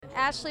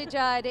Ashley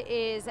Judd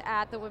is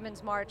at the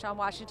Women's March on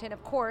Washington,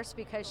 of course,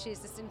 because she's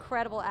this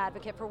incredible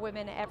advocate for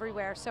women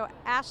everywhere. So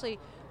Ashley,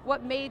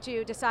 what made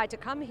you decide to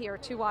come here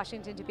to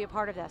Washington to be a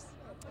part of this?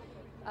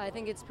 I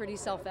think it's pretty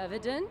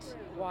self-evident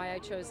why I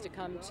chose to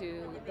come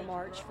to the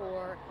march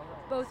for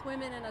both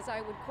women, and as I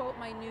would quote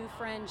my new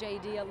friend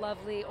JD, a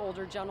lovely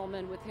older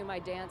gentleman with whom I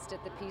danced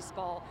at the Peace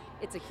Ball,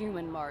 it's a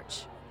human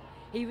march.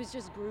 He was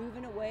just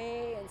grooving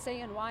away and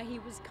saying why he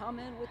was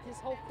coming with his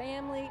whole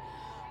family.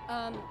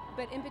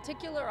 But in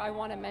particular, I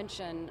want to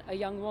mention a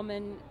young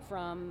woman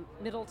from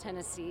Middle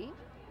Tennessee.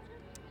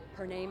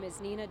 Her name is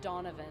Nina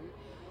Donovan,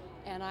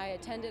 and I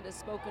attended a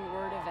spoken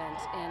word event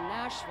in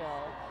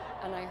Nashville,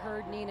 and I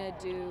heard Nina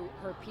do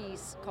her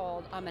piece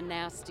called I'm a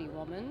Nasty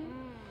Woman,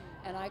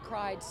 and I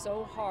cried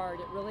so hard.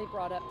 It really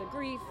brought up the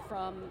grief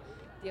from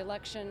the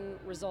election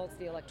results,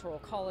 the Electoral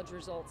College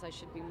results, I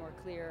should be more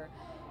clear.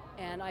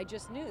 And I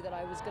just knew that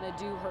I was going to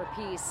do her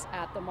piece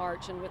at the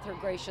march, and with her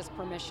gracious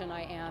permission,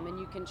 I am. And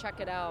you can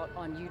check it out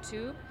on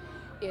YouTube.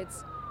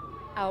 It's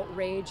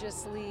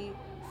outrageously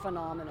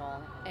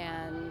phenomenal,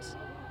 and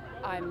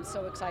I'm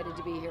so excited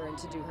to be here and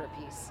to do her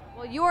piece.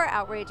 Well, you're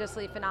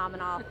outrageously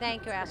phenomenal.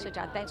 Thank you, Ashley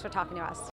Judd. Thanks for talking to us.